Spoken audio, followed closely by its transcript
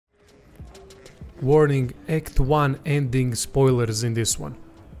Warning, Act 1 ending spoilers in this one.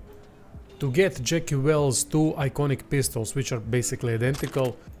 To get Jackie Wells' 2 iconic pistols, which are basically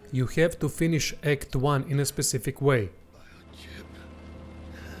identical, you have to finish Act 1 in a specific way.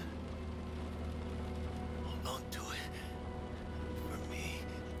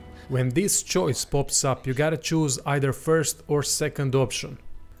 When this choice pops up, you gotta choose either first or second option.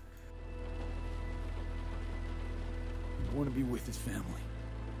 I want to be with his family.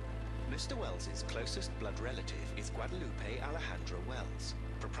 Mr. Wells's closest blood relative is Guadalupe Alejandra Wells,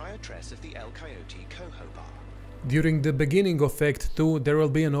 proprietress of the El Coyote Coho Bar. During the beginning of Act 2, there will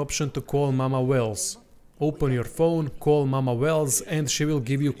be an option to call Mama Wells. Open your phone, call Mama Wells, and she will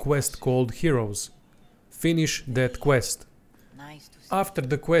give you a quest called Heroes. Finish that quest. After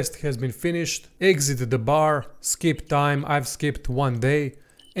the quest has been finished, exit the bar, skip time, I've skipped 1 day,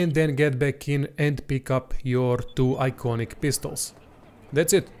 and then get back in and pick up your 2 iconic pistols.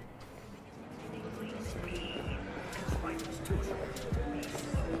 That's it.